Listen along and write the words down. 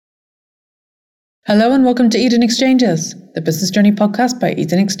Hello and welcome to Eden Exchanges, the business journey podcast by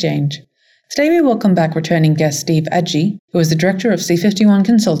Eden Exchange. Today we welcome back returning guest Steve Adjei, who is the director of C51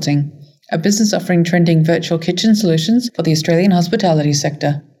 Consulting, a business offering trending virtual kitchen solutions for the Australian hospitality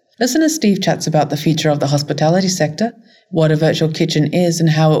sector. Listen as Steve chats about the future of the hospitality sector, what a virtual kitchen is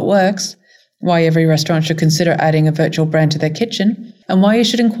and how it works, why every restaurant should consider adding a virtual brand to their kitchen, and why you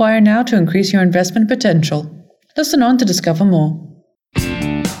should inquire now to increase your investment potential. Listen on to discover more.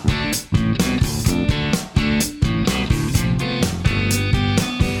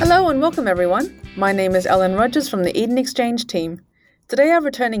 Hello and welcome everyone. My name is Ellen Rogers from the Eden Exchange team. Today our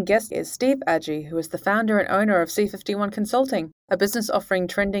returning guest is Steve Adjei, who is the founder and owner of C51 Consulting, a business offering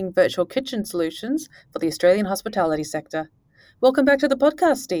trending virtual kitchen solutions for the Australian hospitality sector. Welcome back to the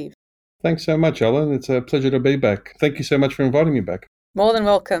podcast, Steve. Thanks so much, Ellen. It's a pleasure to be back. Thank you so much for inviting me back. More than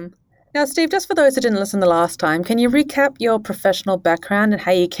welcome. Now, Steve, just for those who didn't listen the last time, can you recap your professional background and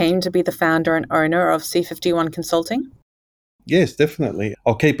how you came to be the founder and owner of C51 Consulting? Yes, definitely.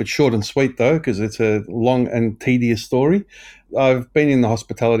 I'll keep it short and sweet, though, because it's a long and tedious story. I've been in the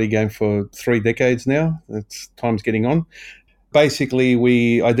hospitality game for 3 decades now. Time's getting on. Basically,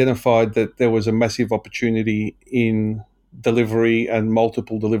 we identified that there was a massive opportunity in delivery and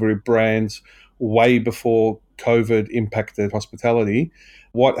multiple delivery brands way before COVID impacted hospitality.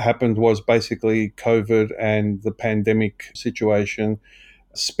 What happened was basically COVID and the pandemic situation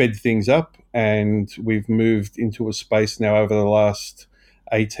sped things up, and we've moved into a space now over the last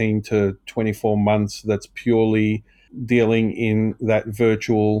 18 to 24 months that's purely dealing in that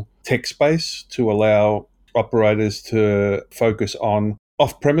virtual tech space to allow operators to focus on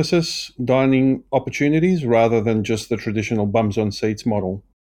off-premises dining opportunities rather than just the traditional bums on seats model.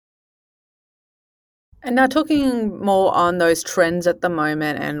 And now talking more on those trends at the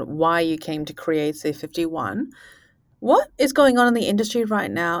moment and why you came to create C51, what is going on in the industry right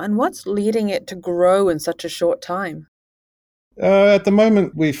now and what's leading it to grow in such a short time? At the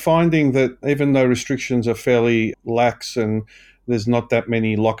moment, we're finding that even though restrictions are fairly lax and there's not that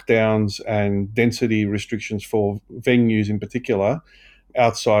many lockdowns and density restrictions for venues in particular,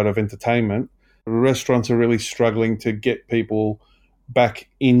 outside of entertainment, restaurants are really struggling to get people back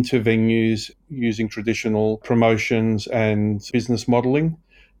into venues using traditional promotions and business modeling.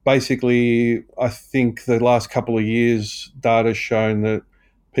 Basically, I think the last couple of years, data's shown that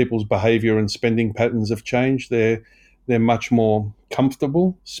people's behaviour and spending patterns have changed. They're much more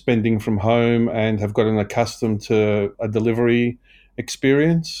comfortable spending from home and have gotten accustomed to a delivery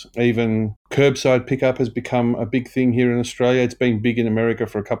experience. Even curbside pickup has become a big thing here in Australia. It's been big in America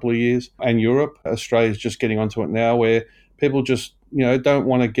for a couple of years and Europe. Australia's just getting onto it now, where people just don't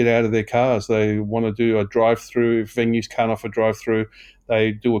want to get out of their cars. They want to do a drive-through. If venues can't offer drive-through,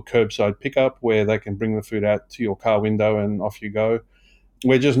 they do a curbside pickup where they can bring the food out to your car window and off you go.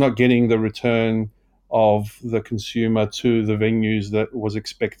 We're just not getting the return of the consumer to the venues that was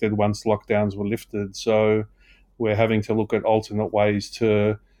expected once lockdowns were lifted. So we're having to look at alternate ways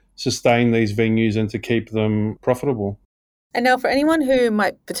to sustain these venues and to keep them profitable. And now for anyone who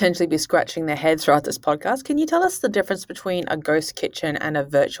might potentially be scratching their heads throughout this podcast, can you tell us the difference between a ghost kitchen and a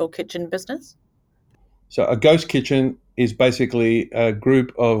virtual kitchen business? So a ghost kitchen is basically a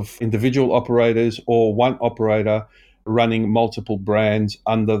group of individual operators or one operator running multiple brands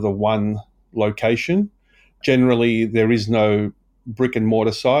under the one location. Generally, there is no brick and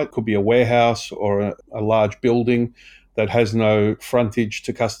mortar site. It could be a warehouse or a large building that has no frontage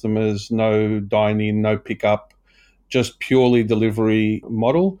to customers, no dine-in, no pickup, just purely delivery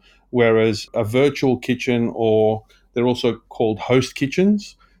model. Whereas a virtual kitchen, or they're also called host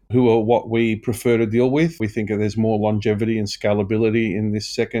kitchens, who are what we prefer to deal with. We think that there's more longevity and scalability in this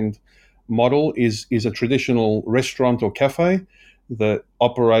second model, is a traditional restaurant or cafe that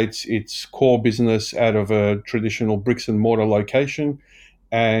operates its core business out of a traditional bricks and mortar location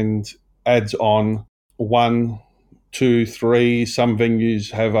and adds on 1, 2, 3, some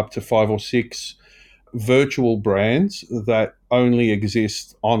venues have up to 5 or 6 virtual brands that only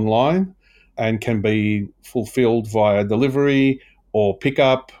exist online and can be fulfilled via delivery or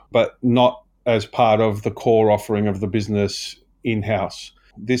pickup, but not as part of the core offering of the business in-house.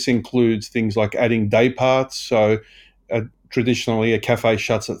 This includes things like adding day parts. So traditionally a cafe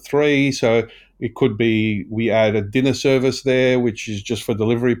shuts at 3, so it could be we add a dinner service there, which is just for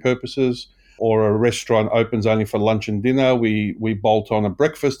delivery purposes, or a restaurant opens only for lunch and dinner. We bolt on a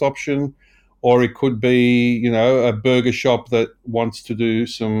breakfast option, or it could be, a burger shop that wants to do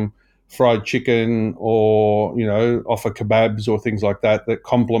some fried chicken or, offer kebabs or things like that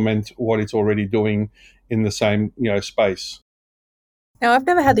complement what it's already doing in the same, space. Now, I've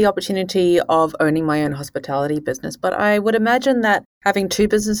never had the opportunity of owning my own hospitality business, but I would imagine that having two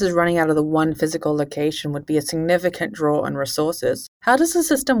businesses running out of the one physical location would be a significant draw on resources. How does the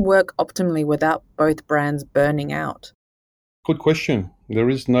system work optimally without both brands burning out? Good question. There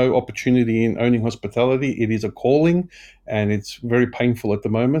is no opportunity in owning hospitality. It is a calling and it's very painful at the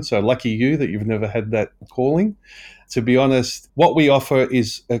moment. So, lucky you that you've never had that calling. To be honest, what we offer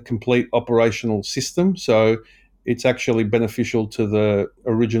is a complete operational system. So, it's actually beneficial to the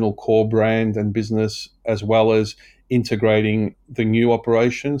original core brand and business as well as integrating the new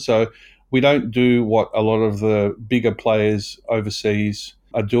operation. So, we don't do what a lot of the bigger players overseas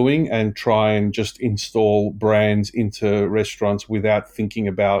are doing and try and just install brands into restaurants without thinking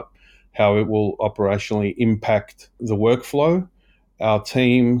about how it will operationally impact the workflow. Our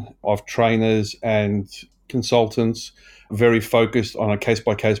team of trainers and consultants are very focused on a case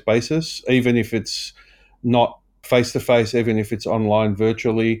by case basis, even if it's not face to face, even if it's online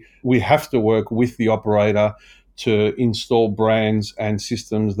virtually. We have to work with the operator to install brands and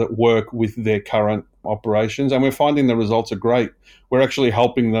systems that work with their current operations. And we're finding the results are great. We're actually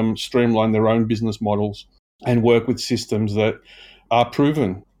helping them streamline their own business models and work with systems that are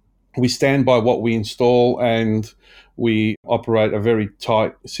proven. We stand by what we install and we operate a very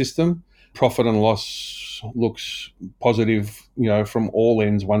tight system. Profit and loss looks positive, from all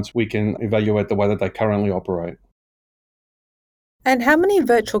ends once we can evaluate the way that they currently operate. And how many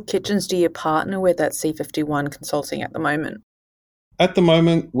virtual kitchens do you partner with at C51 Consulting at the moment? At the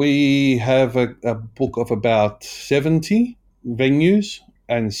moment, we have a book of about 70 venues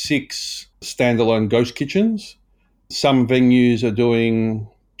and 6 standalone ghost kitchens. Some venues are doing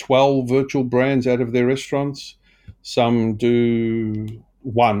 12 virtual brands out of their restaurants. Some do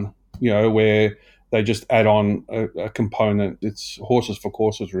one, where they just add on a component. It's horses for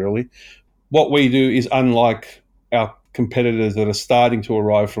courses, really. What we do is unlike our competitors that are starting to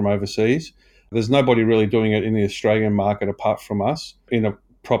arrive from overseas. There's nobody really doing it in the Australian market apart from us in a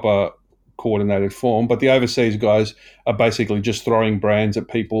proper coordinated form. But the overseas guys are basically just throwing brands at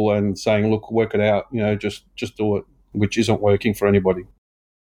people and saying, look, work it out, just do it, which isn't working for anybody.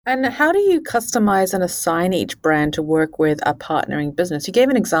 And how do you customize and assign each brand to work with a partnering business? You gave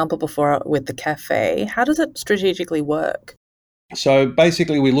an example before with the cafe. How does it strategically work? So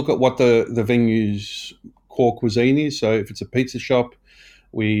basically we look at what the venue's core cuisine is. So if it's a pizza shop,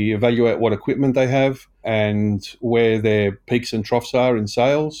 we evaluate what equipment they have and where their peaks and troughs are in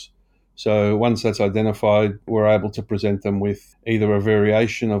sales. So once that's identified, we're able to present them with either a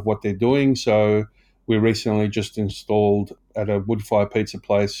variation of what they're doing. So we recently just installed at a wood-fire pizza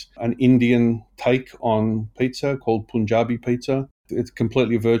place an Indian take on pizza called Punjabi pizza. It's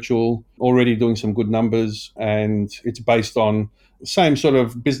completely virtual, already doing some good numbers, and it's based on the same sort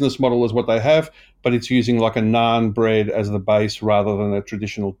of business model as what they have, but it's using like a naan bread as the base rather than a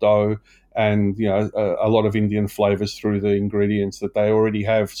traditional dough, and a lot of Indian flavors through the ingredients that they already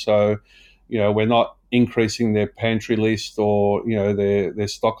have. So we're not increasing their pantry list or their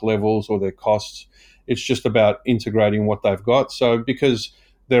stock levels or their costs. It's just about integrating what they've got. So because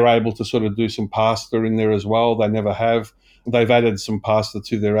they're able to sort of do some pasta in there as well, they never have. They've added some pasta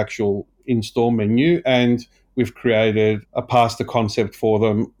to their actual in-store menu, and we've created a pasta concept for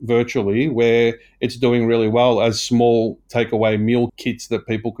them virtually where it's doing really well as small takeaway meal kits that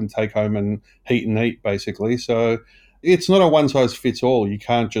people can take home and heat and eat, basically. So it's not a one-size-fits-all. You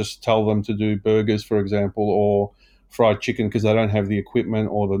can't just tell them to do burgers, for example, or fried chicken because they don't have the equipment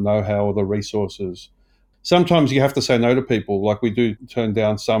or the know-how or the resources. Sometimes you have to say no to people. Like, we do turn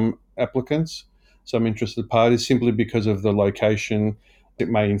down some applicants, some interested parties, simply because of the location. It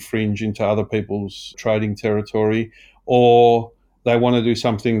may infringe into other people's trading territory, or they want to do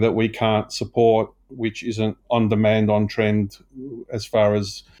something that we can't support, which isn't on demand, on trend as far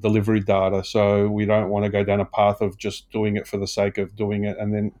as delivery data. So we don't want to go down a path of just doing it for the sake of doing it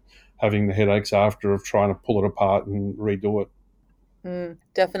and then having the headaches after of trying to pull it apart and redo it.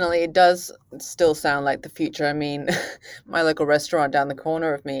 Definitely. It does still sound like the future. I mean, my local restaurant down the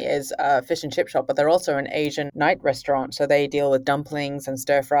corner of me is a fish and chip shop, but they're also an Asian night restaurant. So they deal with dumplings and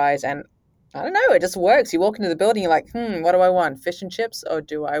stir fries. And I don't know, it just works. You walk into the building, you're like, what do I want? Fish and chips, or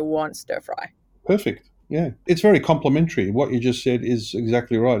do I want stir fry? Perfect. Yeah. It's very complementary. What you just said is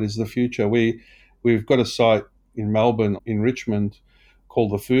exactly right, is the future. We've got a site in Melbourne, in Richmond,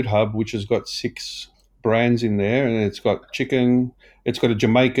 called the Food Hub, which has got 6 brands in there, and it's got chicken. It's got a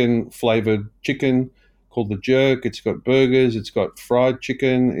Jamaican flavored chicken called the Jerk. It's got burgers. It's got fried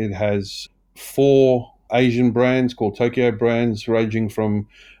chicken. It has 4 Asian brands called Tokyo Brands, ranging from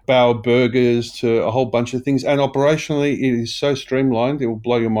Bao Burgers to a whole bunch of things. And operationally, it is so streamlined, it will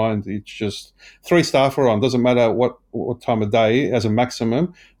blow your mind. It's just 3 staff are on. Doesn't matter what time of day, as a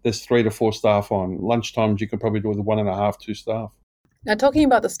maximum, there's 3 to 4 staff on. Lunchtimes, you can probably do it with 1.5, 2 staff. Now, talking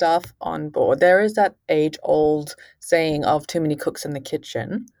about the staff on board, there is that age-old saying of too many cooks in the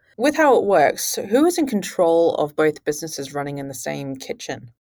kitchen. With how it works, who is in control of both businesses running in the same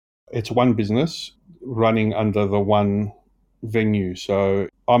kitchen? It's one business running under the one venue. So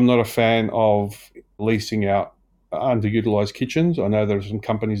I'm not a fan of leasing out underutilized kitchens. I know there are some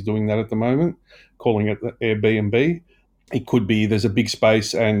companies doing that at the moment, calling it the Airbnb. It could be there's a big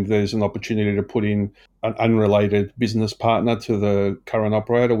space and there's an opportunity to put in an unrelated business partner to the current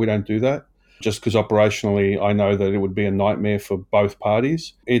operator. We don't do that just because operationally I know that it would be a nightmare for both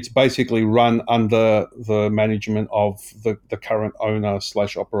parties. It's basically run under the management of the current owner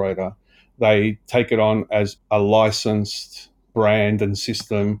 / operator. They take it on as a licensed brand and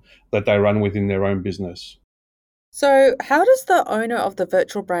system that they run within their own business. So, how does the owner of the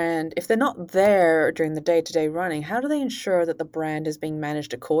virtual brand, if they're not there during the day-to-day running, how do they ensure that the brand is being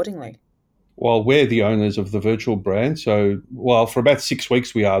managed accordingly? Well, we're the owners of the virtual brand. So, well, for about 6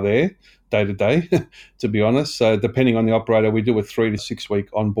 weeks, we are there day to day, to be honest. So, depending on the operator, we do a 3 to 6 week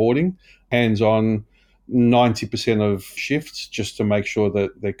onboarding, hands on 90% of shifts, just to make sure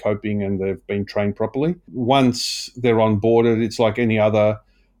that they're coping and they've been trained properly. Once they're onboarded, it's like any other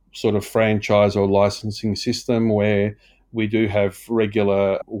sort of franchise or licensing system where we do have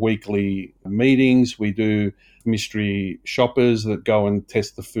regular weekly meetings. We do mystery shoppers that go and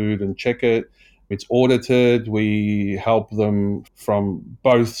test the food and check it. It's audited. We help them from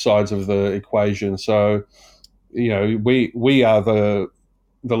both sides of the equation. So, we are the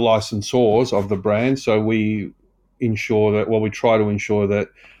licensors of the brand. So we we try to ensure that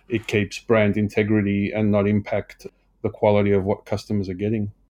it keeps brand integrity and not impact the quality of what customers are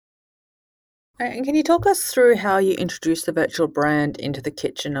getting. And can you talk us through how you introduce the virtual brand into the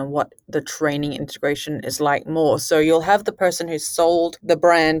kitchen and what the training integration is like more? So you'll have the person who's sold the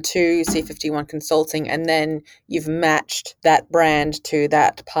brand to C51 Consulting, and then you've matched that brand to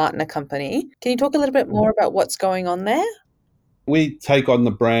that partner company. Can you talk a little bit more about what's going on there? We take on the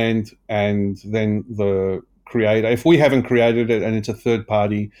brand and then the creator. If we haven't created it and it's a third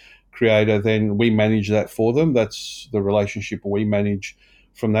party creator, then we manage that for them. That's the relationship we manage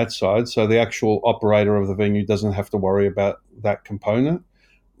from that side. So the actual operator of the venue doesn't have to worry about that component.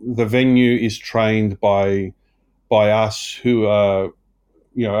 The venue is trained by us, who are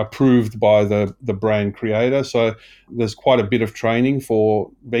approved by the brand creator. So there's quite a bit of training for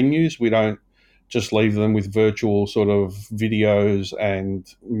venues. We don't just leave them with virtual sort of videos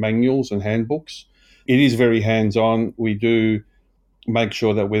and manuals and handbooks. It is very hands-on. We do make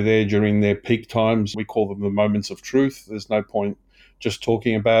sure that we're there during their peak times. We call them the moments of truth. There's no point just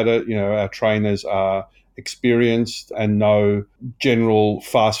talking about it. Our trainers are experienced and know general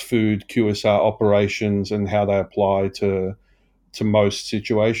fast food QSR operations and how they apply to most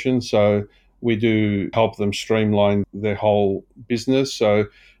situations. So we do help them streamline their whole business. So,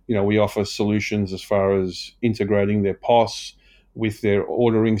 we offer solutions as far as integrating their POS with their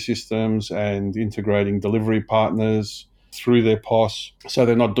ordering systems and integrating delivery partners through their POS, so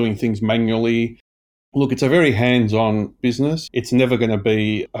they're not doing things manually. Look, it's a very hands-on business. It's never going to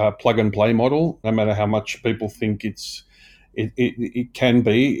be a plug-and-play model, no matter how much people think it can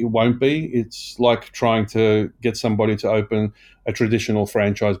be. It won't be. It's like trying to get somebody to open a traditional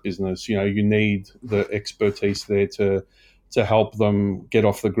franchise business. You need the expertise there to help them get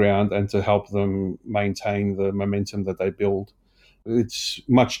off the ground and to help them maintain the momentum that they build. It's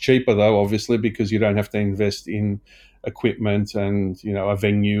much cheaper, though, obviously, because you don't have to invest in equipment and a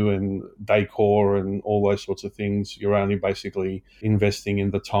venue and decor and all those sorts of things. You're only basically investing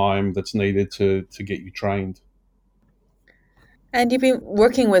in the time that's needed to get you trained. And you've been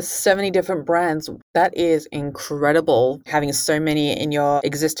working with 70 different brands. That is incredible, having so many in your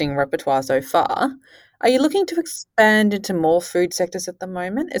existing repertoire so far. Are you looking to expand into more food sectors at the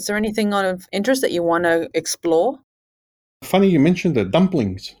moment? Is there anything of interest that you want to explore? Funny you mentioned the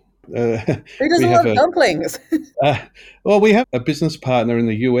dumplings. Who doesn't love dumplings? Well, we have a business partner in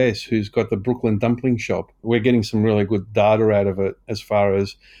the US who's got the Brooklyn Dumpling Shop. We're getting some really good data out of it as far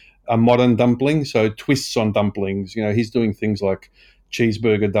as a modern dumpling, so twists on dumplings. He's doing things like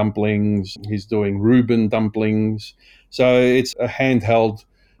cheeseburger dumplings. He's doing Reuben dumplings. So it's a handheld,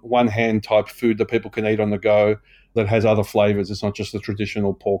 one-hand type food that people can eat on the go. that has other flavors. It's not just the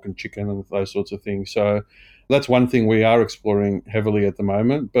traditional pork and chicken and those sorts of things. So that's one thing we are exploring heavily at the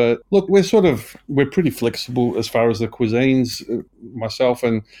moment. But look, we're pretty flexible as far as the cuisines. Myself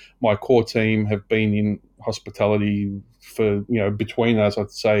and my core team have been in hospitality for, between us,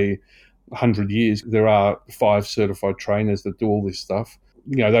 I'd say 100 years. There are 5 certified trainers that do all this stuff.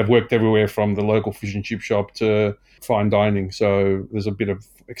 They've worked everywhere from the local fish and chip shop to fine dining. So there's a bit of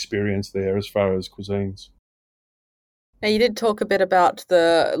experience there as far as cuisines. Now, you did talk a bit about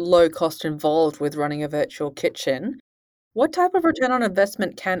the low cost involved with running a virtual kitchen. What type of return on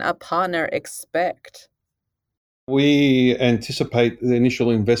investment can a partner expect? We anticipate the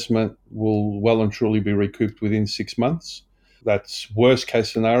initial investment will well and truly be recouped within 6 months. That's worst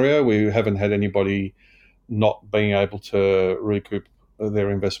case scenario. We haven't had anybody not being able to recoup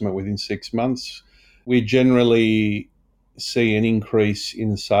their investment within 6 months. We generally see an increase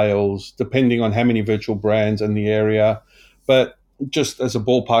in sales depending on how many virtual brands and the area. But just as a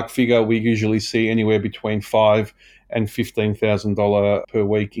ballpark figure, we usually see anywhere between $5,000 and $15,000 per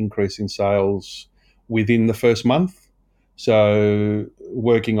week increase in sales within the first month. So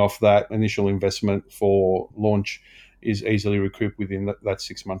working off that initial investment for launch is easily recouped within that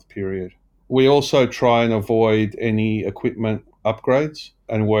 6-month period. We also try and avoid any equipment upgrades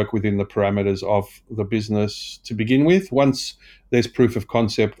and work within the parameters of the business to begin with. Once there's proof of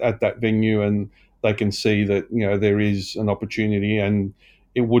concept at that venue and they can see that there is an opportunity and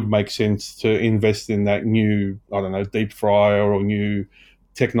it would make sense to invest in that new, deep fryer or new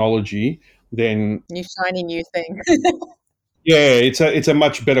technology, then New shiny new thing. yeah, it's a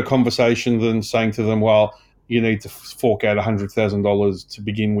much better conversation than saying to them, well, you need to fork out $100,000 to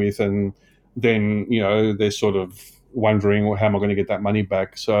begin with, and then they're sort of wondering, well, how am I going to get that money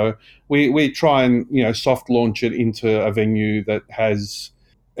back? So we try and soft launch it into a venue that has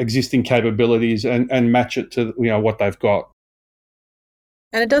existing capabilities and match it to what they've got.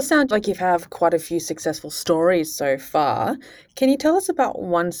 And it does sound like you have quite a few successful stories so far. Can you tell us about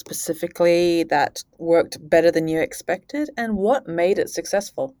one specifically that worked better than you expected and what made it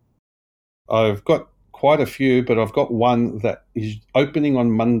successful? I've got quite a few, but I've got one that is opening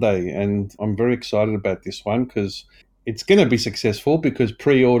on Monday, and I'm very excited about this one because it's going to be successful because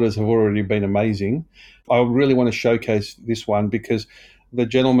pre-orders have already been amazing. I really want to showcase this one because the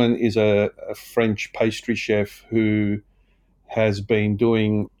gentleman is a French pastry chef who has been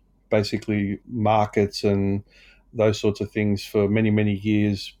doing basically markets and those sorts of things for many, many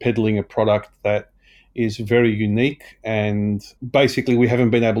years, peddling a product that is very unique. And basically, we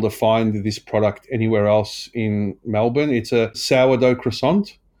haven't been able to find this product anywhere else in Melbourne. It's a sourdough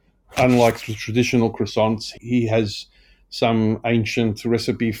croissant. Unlike the traditional croissants, he has some ancient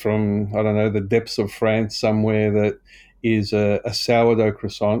recipe from, the depths of France somewhere that is a sourdough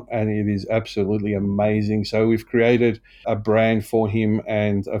croissant, and it is absolutely amazing. So we've created a brand for him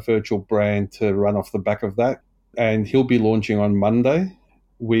and a virtual brand to run off the back of that. And he'll be launching on Monday.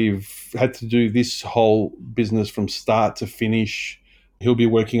 We've had to do this whole business from start to finish. He'll be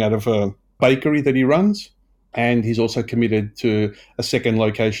working out of a bakery that he runs. And he's also committed to a second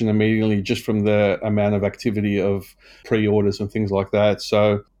location immediately just from the amount of activity of pre-orders and things like that.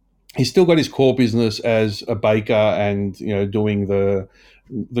 So he's still got his core business as a baker and, doing the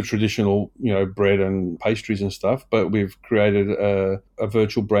traditional, bread and pastries and stuff. But we've created a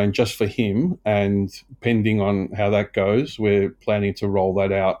virtual brand just for him. And pending on how that goes, we're planning to roll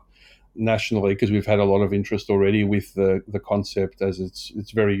that out nationally because we've had a lot of interest already with the concept as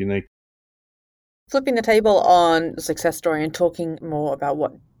it's very unique. Flipping the table on the success story and talking more about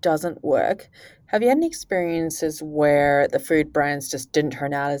what doesn't work, have you had any experiences where the food brands just didn't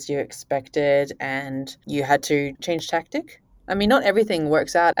turn out as you expected and you had to change tactic? I mean, not everything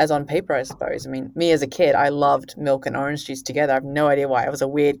works out as on paper, I suppose. I mean, me as a kid, I loved milk and orange juice together. I have no idea why. I was a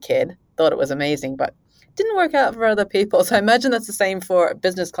weird kid, thought it was amazing, but it didn't work out for other people. So I imagine that's the same for a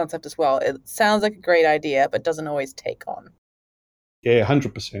business concept as well. It sounds like a great idea, but doesn't always take on. Yeah,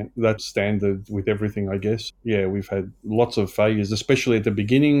 100%. That's standard with everything, I guess. Yeah, we've had lots of failures, especially at the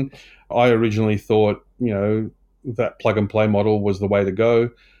beginning. I originally thought, that plug and play model was the way to go,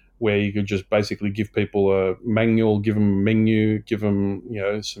 where you could just basically give people a manual, give them a menu, give them,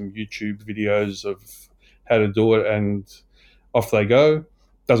 some YouTube videos of how to do it, and off they go.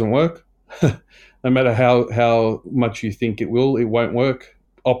 Doesn't work. No matter how much you think it will, it won't work.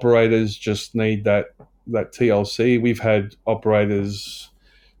 Operators just need that TLC. We've had operators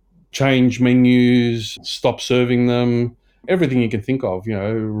change menus, stop serving them, everything you can think of,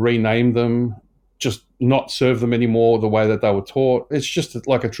 rename them, just not serve them anymore the way that they were taught. It's just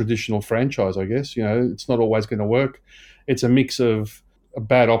like a traditional franchise, I guess. It's not always going to work. It's a mix of a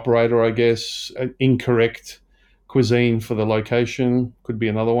bad operator, I guess, an incorrect cuisine for the location could be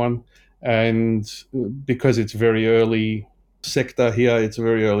another one. And because it's very early sector here, it's a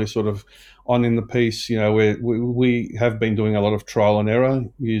very early sort of on in the piece, we have been doing a lot of trial and error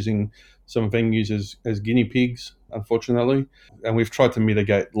using some venues as guinea pigs, unfortunately. And we've tried to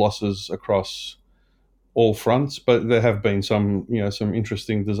mitigate losses across all fronts, but there have been some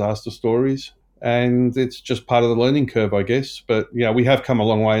interesting disaster stories. And it's just part of the learning curve, I guess. But we have come a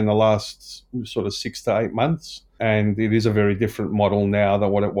long way in the last sort of 6 to 8 months, and it is a very different model now than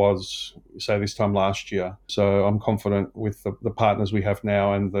what it was, say, this time last year. So I'm confident with the partners we have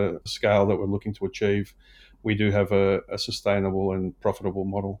now and the scale that we're looking to achieve, we do have a sustainable and profitable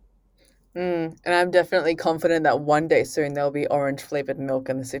model. And I'm definitely confident that one day soon there'll be orange flavored milk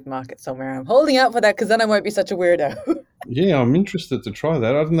in the supermarket somewhere. I'm holding out for that because then I won't be such a weirdo. Yeah, I'm interested to try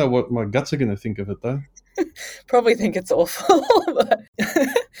that. I don't know what my guts are going to think of it, though. Probably think it's awful, but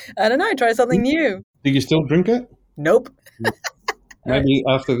I don't know. Try something new. Do you still drink it? Nope. Maybe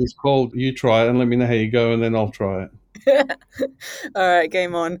after this call, you try it and let me know how you go, and then I'll try it. All right,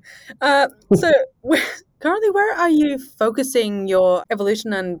 game on. So currently, where are you focusing your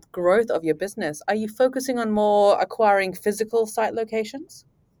evolution and growth of your business? Are you focusing on more acquiring physical site locations?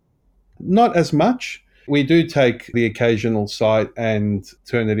 Not as much. We do take the occasional site and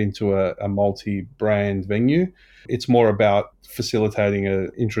turn it into a multi-brand venue. It's more about facilitating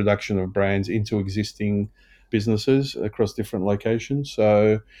an introduction of brands into existing businesses across different locations.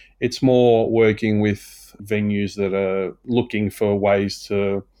 So it's more working with venues that are looking for ways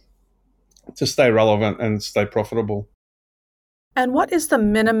to stay relevant and stay profitable. And what is the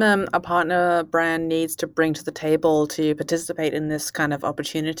minimum a partner brand needs to bring to the table to participate in this kind of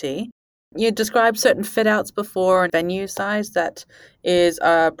opportunity? You described certain fit outs before and venue size that is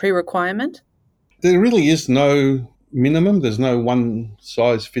a pre-requirement. There really is no minimum. There's no one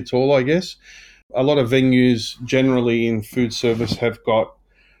size fits all, I guess. A lot of venues generally in food service have got,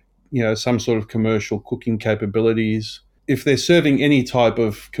 some sort of commercial cooking capabilities. If they're serving any type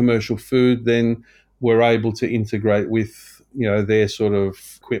of commercial food, then we're able to integrate with, their sort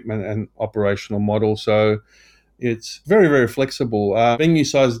of equipment and operational model. So it's very, very flexible. Venue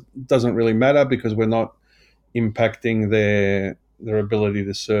size doesn't really matter because we're not impacting their ability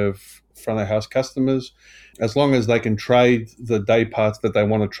to serve front of house customers, as long as they can trade the day parts that they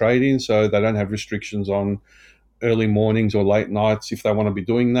want to trade in. So they don't have restrictions on early mornings or late nights if they want to be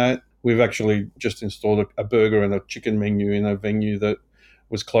doing that. We've actually just installed a burger and a chicken menu in a venue that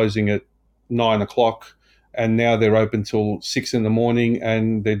was closing at 9 o'clock. And now they're open till 6 in the morning,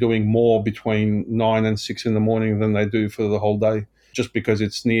 and they're doing more between 9 and 6 in the morning than they do for the whole day, just because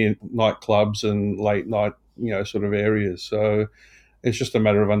it's near nightclubs and late night, sort of areas. So it's just a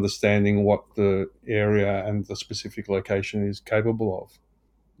matter of understanding what the area and the specific location is capable of.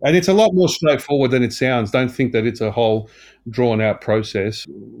 And it's a lot more straightforward than it sounds. Don't think that it's a whole drawn-out process.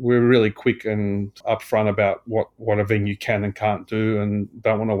 We're really quick and upfront about what a venue can and can't do, and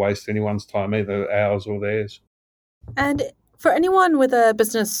don't want to waste anyone's time, either ours or theirs. And for anyone with a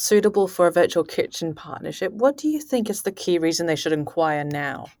business suitable for a virtual kitchen partnership, what do you think is the key reason they should inquire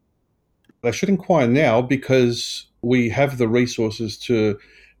now? They should inquire now because we have the resources to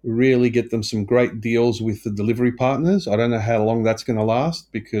really get them some great deals with the delivery partners. I don't know how long that's going to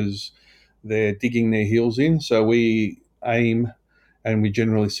last because they're digging their heels in. So we aim and we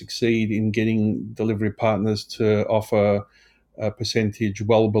generally succeed in getting delivery partners to offer a percentage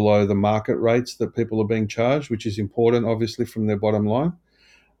well below the market rates that people are being charged, which is important, obviously, from their bottom line.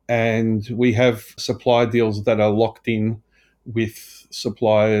 And we have supply deals that are locked in with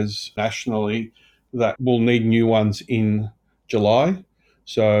suppliers nationally that will need new ones in July.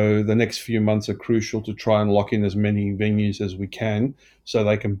 So the next few months are crucial to try and lock in as many venues as we can so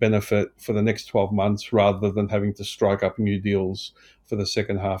they can benefit for the next 12 months rather than having to strike up new deals for the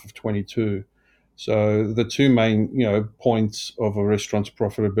second half of 22. So the two main, points of a restaurant's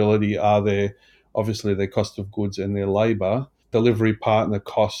profitability are obviously their cost of goods and their labor. Delivery partner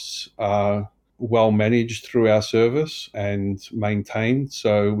costs are well managed through our service and maintained.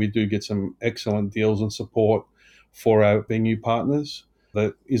 So we do get some excellent deals and support for our venue partners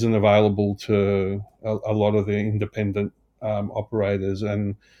that isn't available to a lot of the independent operators,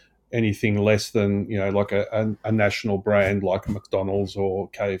 and anything less than, like a national brand like McDonald's or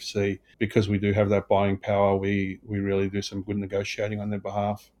KFC. Because we do have that buying power, we really do some good negotiating on their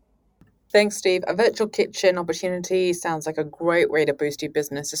behalf. Thanks, Steve. A virtual kitchen opportunity sounds like a great way to boost your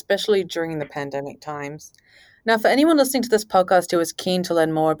business, especially during the pandemic times. Now, for anyone listening to this podcast who is keen to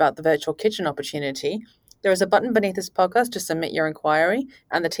learn more about the virtual kitchen opportunity, there is a button beneath this podcast to submit your inquiry,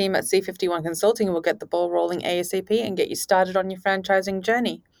 and the team at C51 Consulting will get the ball rolling ASAP and get you started on your franchising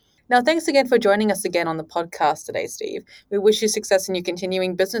journey. Now, thanks again for joining us again on the podcast today, Steve. We wish you success in your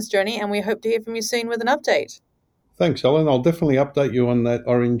continuing business journey, and we hope to hear from you soon with an update. Thanks, Ellen. I'll definitely update you on that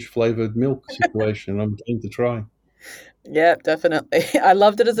orange-flavoured milk situation. I'm keen to try. Yeah, definitely. I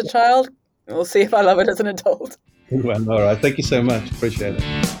loved it as a child. We'll see if I love it as an adult. Well, all right. Thank you so much. Appreciate it.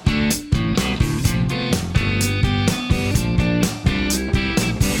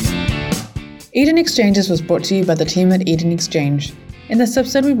 Eden Exchanges was brought to you by the team at Eden Exchange. In this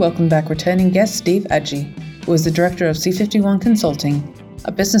episode, we welcome back returning guest Steve Adji, who is the director of C51 Consulting,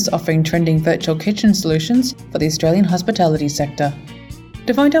 a business offering trending virtual kitchen solutions for the Australian hospitality sector.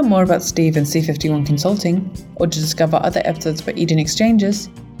 To find out more about Steve and C51 Consulting, or to discover other episodes by Eden Exchanges,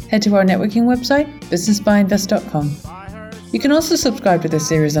 head to our networking website, businessbyinvest.com. You can also subscribe to this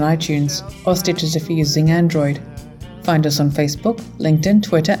series on iTunes or Stitcher if you're using Android. Find us on Facebook, LinkedIn,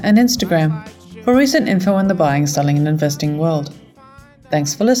 Twitter, and Instagram for recent info on the buying, selling, and investing world.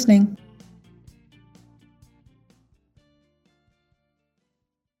 Thanks for listening.